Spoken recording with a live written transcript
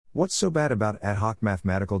What's so bad about ad-hoc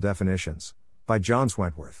mathematical definitions? By Johns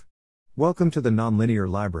Wentworth. Welcome to the Nonlinear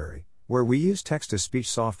Library, where we use text-to-speech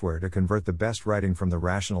software to convert the best writing from the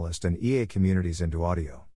Rationalist and EA communities into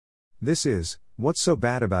audio. This is, What's So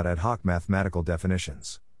Bad About Ad-Hoc Mathematical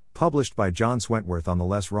Definitions? Published by Johns Wentworth on the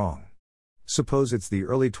LessWrong. Suppose it's the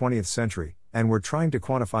early 20th century, and we're trying to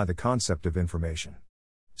quantify the concept of information.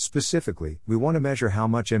 Specifically, we want to measure how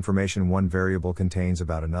much information one variable contains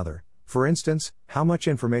about another. For instance, how much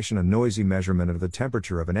information a noisy measurement of the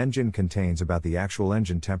temperature of an engine contains about the actual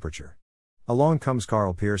engine temperature. Along comes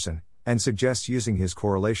Karl Pearson, and suggests using his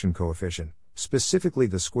correlation coefficient, specifically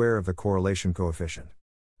the square of the correlation coefficient.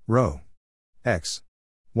 Rho x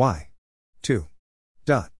y 2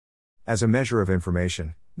 dot. As a measure of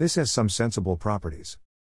information, this has some sensible properties.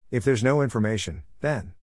 If there's no information,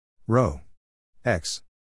 then rho x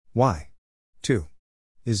y 2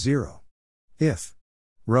 is 0. If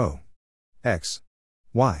rho x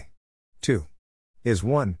y 2 is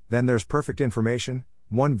 1, then there's perfect information.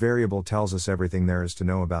 One variable tells us everything there is to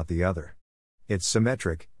know about the other. It's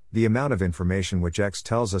symmetric, the amount of information which x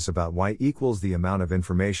tells us about y equals the amount of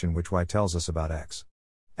information which y tells us about x.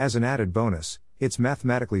 As an added bonus, it's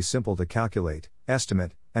mathematically simple to calculate,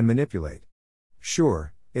 estimate, and manipulate.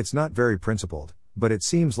 Sure, it's not very principled, but it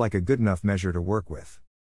seems like a good enough measure to work with.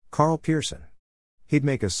 Karl Pearson. He'd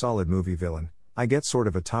make a solid movie villain. I get sort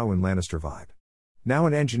of a Tywin Lannister vibe. Now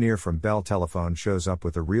an engineer from Bell Telephone shows up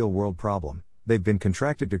with a real-world problem. They've been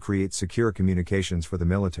contracted to create secure communications for the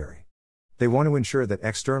military. They want to ensure that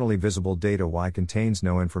externally visible data Y contains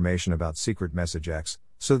no information about secret message X,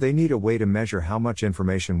 so they need a way to measure how much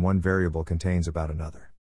information one variable contains about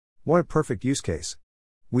another. What a perfect use case.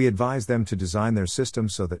 We advise them to design their system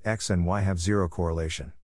so that X and Y have zero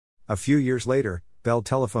correlation. A few years later, Bell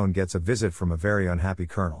Telephone gets a visit from a very unhappy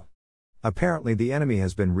colonel. Apparently the enemy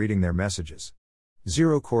has been reading their messages.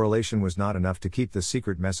 Zero correlation was not enough to keep the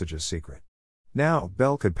secret messages secret. Now,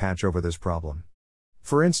 Bell could patch over this problem.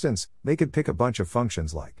 For instance, they could pick a bunch of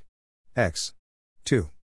functions like x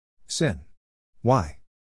 2 sin y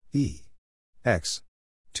e x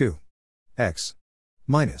 2 x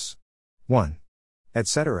minus 1,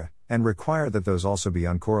 etc., and require that those also be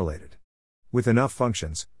uncorrelated. With enough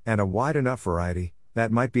functions, and a wide enough variety,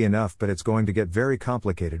 that might be enough, but it's going to get very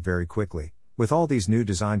complicated very quickly, with all these new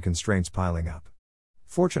design constraints piling up.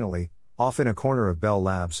 Fortunately, off in a corner of Bell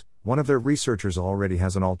Labs, one of their researchers already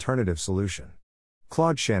has an alternative solution.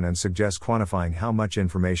 Claude Shannon suggests quantifying how much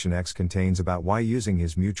information X contains about Y using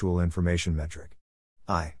his mutual information metric.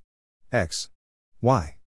 I x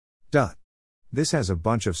y dot. This has a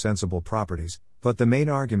bunch of sensible properties, but the main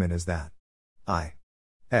argument is that I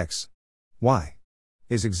x y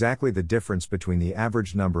is exactly the difference between the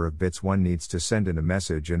average number of bits one needs to send in a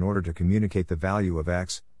message in order to communicate the value of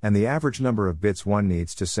X, and the average number of bits one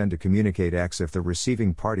needs to send to communicate X if the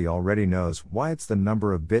receiving party already knows Y. It's the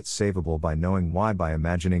number of bits savable by knowing Y. By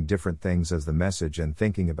imagining different things as the message and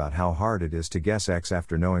thinking about how hard it is to guess X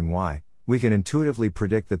after knowing Y, we can intuitively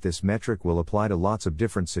predict that this metric will apply to lots of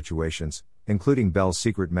different situations, including Bell's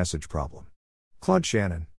secret message problem. Claude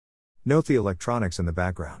Shannon. Note the electronics in the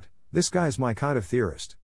background. This guy's my kind of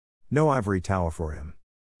theorist. No ivory tower for him.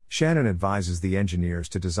 Shannon advises the engineers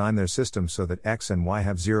to design their system so that X and Y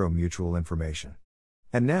have zero mutual information.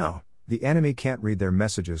 And now, the enemy can't read their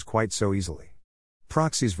messages quite so easily.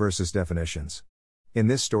 Proxies versus definitions. In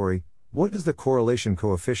this story, what does the correlation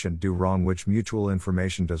coefficient do wrong, which mutual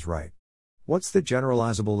information does right? What's the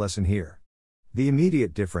generalizable lesson here? The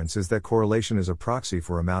immediate difference is that correlation is a proxy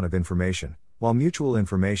for amount of information, while mutual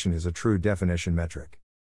information is a true definition metric.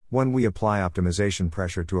 When we apply optimization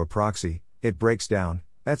pressure to a proxy, it breaks down.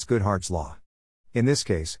 That's Goodhart's law. In this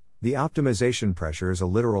case, the optimization pressure is a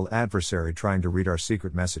literal adversary trying to read our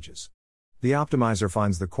secret messages. The optimizer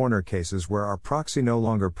finds the corner cases where our proxy no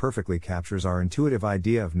longer perfectly captures our intuitive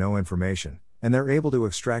idea of no information, and they're able to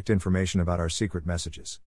extract information about our secret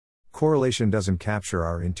messages. Correlation doesn't capture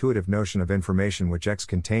our intuitive notion of information which X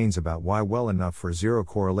contains about Y well enough for zero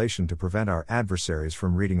correlation to prevent our adversaries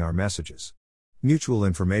from reading our messages. Mutual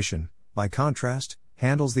information, by contrast,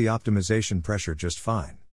 handles the optimization pressure just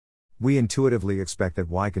fine. We intuitively expect that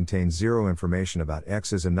Y contains zero information about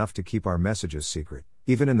X is enough to keep our messages secret,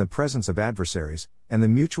 even in the presence of adversaries, and the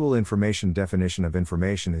mutual information definition of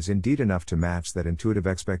information is indeed enough to match that intuitive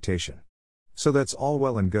expectation. So that's all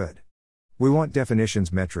well and good. We want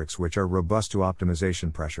definitions metrics which are robust to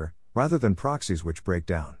optimization pressure, rather than proxies which break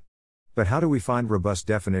down. But how do we find robust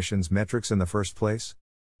definitions metrics in the first place?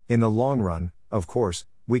 In the long run, of course,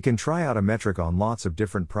 we can try out a metric on lots of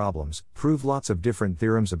different problems, prove lots of different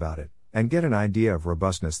theorems about it, and get an idea of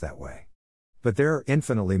robustness that way. But there are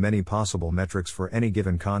infinitely many possible metrics for any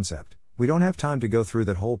given concept. We don't have time to go through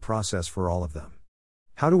that whole process for all of them.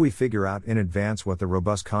 How do we figure out in advance what the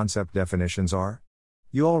robust concept definitions are?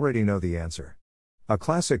 You already know the answer. A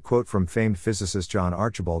classic quote from famed physicist John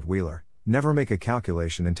Archibald Wheeler: "Never make a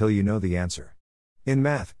calculation until you know the answer." In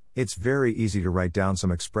math, it's very easy to write down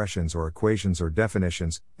some expressions or equations or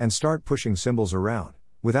definitions, and start pushing symbols around,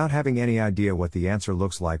 without having any idea what the answer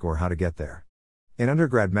looks like or how to get there. In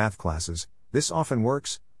undergrad math classes, this often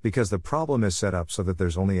works, because the problem is set up so that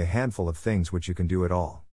there's only a handful of things which you can do at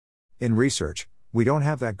all. In research, we don't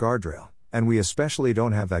have that guardrail, and we especially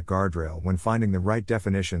don't have that guardrail when finding the right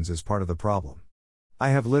definitions is part of the problem. I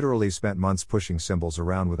have literally spent months pushing symbols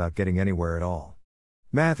around without getting anywhere at all.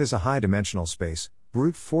 Math is a high-dimensional space.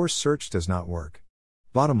 Brute force search does not work.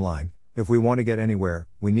 Bottom line, if we want to get anywhere,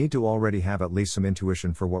 we need to already have at least some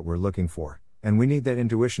intuition for what we're looking for, and we need that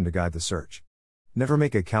intuition to guide the search. Never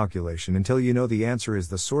make a calculation until you know the answer is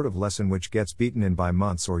the sort of lesson which gets beaten in by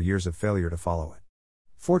months or years of failure to follow it.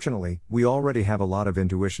 Fortunately, we already have a lot of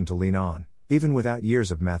intuition to lean on, even without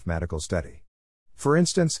years of mathematical study. For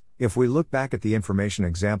instance, if we look back at the information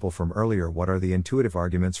example from earlier, what are the intuitive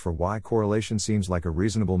arguments for why correlation seems like a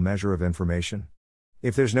reasonable measure of information?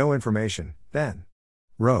 If there's no information, then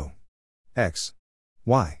rho x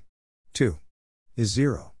y 2 is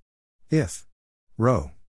 0. If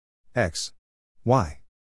rho x y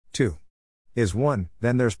 2 is 1,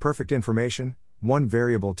 then there's perfect information. One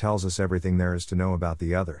variable tells us everything there is to know about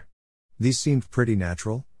the other. These seemed pretty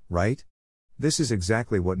natural, right? This is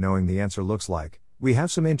exactly what knowing the answer looks like. We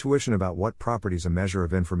have some intuition about what properties a measure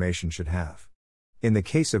of information should have. In the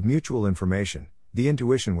case of mutual information, the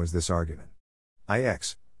intuition was this argument.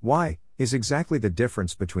 Ix, y, is exactly the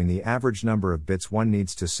difference between the average number of bits one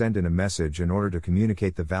needs to send in a message in order to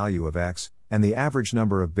communicate the value of x, and the average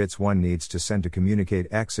number of bits one needs to send to communicate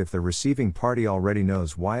x if the receiving party already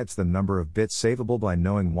knows y. It's the number of bits savable by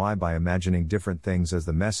knowing y by imagining different things as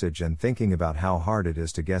the message and thinking about how hard it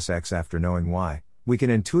is to guess x after knowing y. We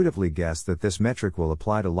can intuitively guess that this metric will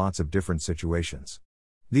apply to lots of different situations.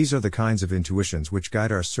 These are the kinds of intuitions which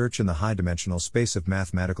guide our search in the high-dimensional space of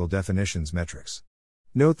mathematical definitions metrics.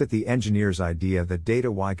 Note that the engineer's idea that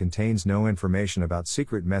data y contains no information about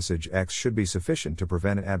secret message x should be sufficient to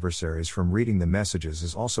prevent adversaries from reading the messages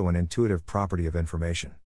is also an intuitive property of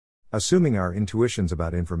information. Assuming our intuitions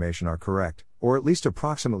about information are correct, or at least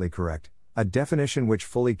approximately correct, a definition which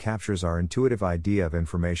fully captures our intuitive idea of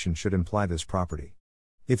information should imply this property.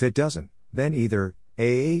 If it doesn't, then either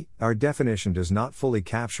A. Our definition does not fully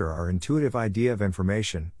capture our intuitive idea of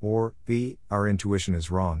information, or B. Our intuition is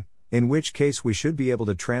wrong, in which case we should be able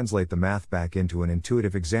to translate the math back into an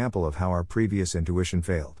intuitive example of how our previous intuition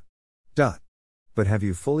failed. But have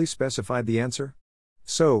you fully specified the answer?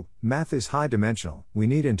 So, math is high-dimensional, we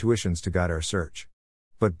need intuitions to guide our search.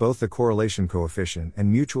 But both the correlation coefficient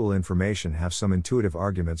and mutual information have some intuitive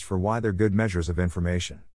arguments for why they're good measures of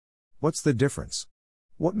information. What's the difference?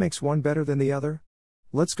 What makes one better than the other?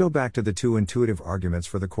 Let's go back to the two intuitive arguments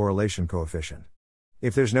for the correlation coefficient.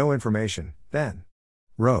 If there's no information, then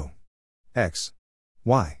rho x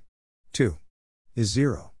y 2 is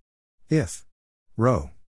 0. If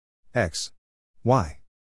rho x y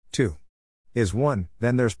 2 is 1,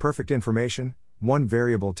 then there's perfect information. One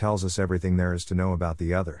variable tells us everything there is to know about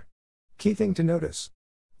the other. Key thing to notice: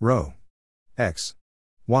 rho x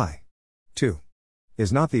y 2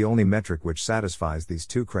 is not the only metric which satisfies these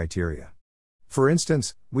two criteria. For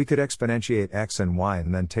instance, we could exponentiate x and y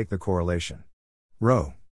and then take the correlation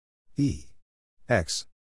rho e x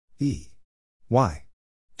e y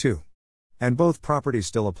 2, and both properties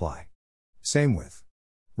still apply. Same with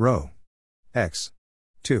rho x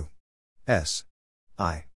 2 s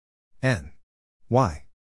I n y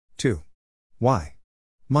 2 y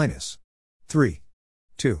minus 3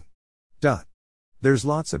 2 dot. There's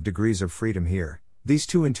lots of degrees of freedom here. These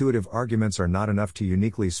two intuitive arguments are not enough to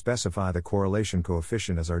uniquely specify the correlation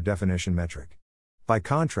coefficient as our definition metric. By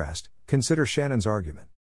contrast, consider Shannon's argument.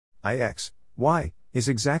 Ix, y, is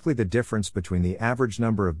exactly the difference between the average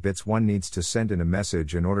number of bits one needs to send in a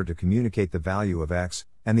message in order to communicate the value of x,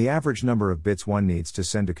 and the average number of bits one needs to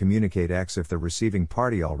send to communicate x if the receiving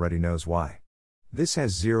party already knows y. This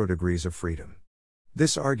has 0 degrees of freedom.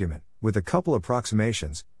 This argument, with a couple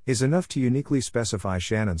approximations, is enough to uniquely specify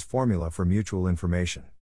Shannon's formula for mutual information.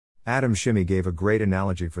 Adam Shimmy gave a great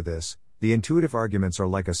analogy for this. The intuitive arguments are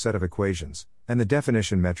like a set of equations, and the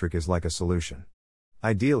definition metric is like a solution.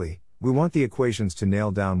 Ideally, we want the equations to nail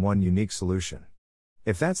down one unique solution.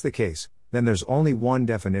 If that's the case, then there's only one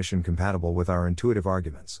definition compatible with our intuitive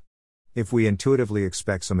arguments. If we intuitively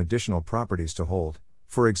expect some additional properties to hold,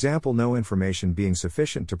 For example, no information being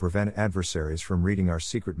sufficient to prevent adversaries from reading our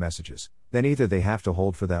secret messages, then either they have to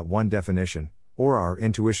hold for that one definition, or our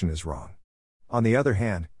intuition is wrong. On the other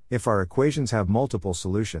hand, if our equations have multiple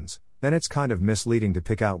solutions, then it's kind of misleading to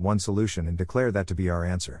pick out one solution and declare that to be our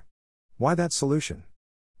answer. Why that solution?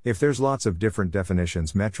 If there's lots of different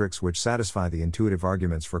definitions metrics which satisfy the intuitive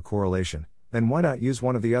arguments for correlation, then why not use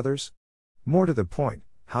one of the others? More to the point,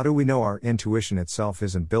 how do we know our intuition itself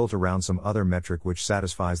isn't built around some other metric which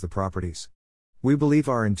satisfies the properties? We believe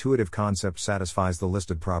our intuitive concept satisfies the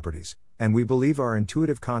listed properties, and we believe our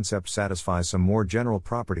intuitive concept satisfies some more general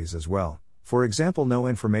properties as well, for example no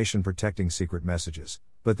information protecting secret messages,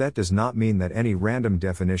 but that does not mean that any random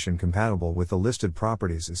definition compatible with the listed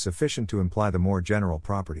properties is sufficient to imply the more general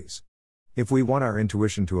properties. If we want our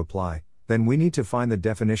intuition to apply, then we need to find the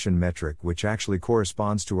definition metric which actually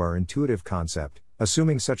corresponds to our intuitive concept,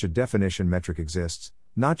 assuming such a definition metric exists,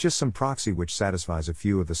 not just some proxy which satisfies a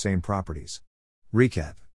few of the same properties.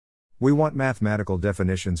 Recap. We want mathematical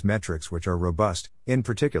definitions metrics which are robust. In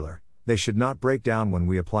particular, they should not break down when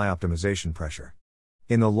we apply optimization pressure.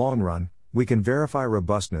 In the long run, we can verify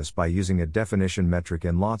robustness by using a definition metric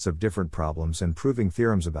in lots of different problems and proving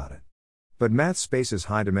theorems about it. But math space is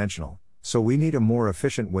high-dimensional, so we need a more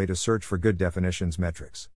efficient way to search for good definitions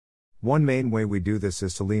metrics. One main way we do this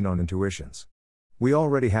is to lean on intuitions. We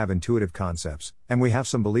already have intuitive concepts, and we have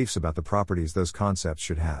some beliefs about the properties those concepts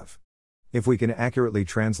should have. If we can accurately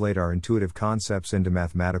translate our intuitive concepts into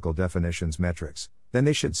mathematical definitions metrics, then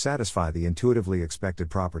they should satisfy the intuitively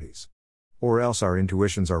expected properties. Or else our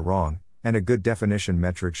intuitions are wrong, and a good definition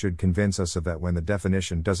metric should convince us of that when the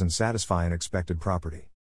definition doesn't satisfy an expected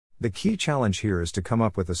property. The key challenge here is to come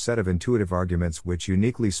up with a set of intuitive arguments which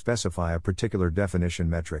uniquely specify a particular definition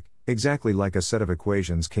metric, exactly like a set of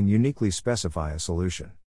equations can uniquely specify a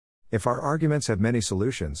solution. If our arguments have many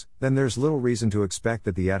solutions, then there's little reason to expect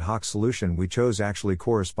that the ad hoc solution we chose actually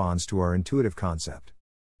corresponds to our intuitive concept.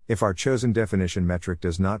 If our chosen definition metric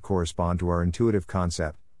does not correspond to our intuitive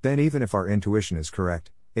concept, then even if our intuition is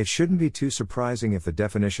correct, it shouldn't be too surprising if the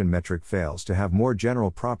definition metric fails to have more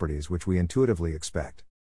general properties which we intuitively expect.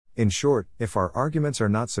 In short, if our arguments are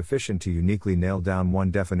not sufficient to uniquely nail down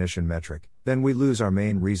one definition metric, then we lose our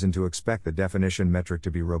main reason to expect the definition metric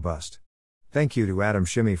to be robust. Thank you to Adam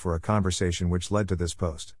Shimmy for a conversation which led to this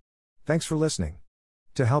post. Thanks for listening.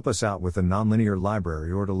 To help us out with the Nonlinear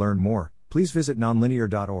Library or to learn more, please visit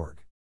nonlinear.org.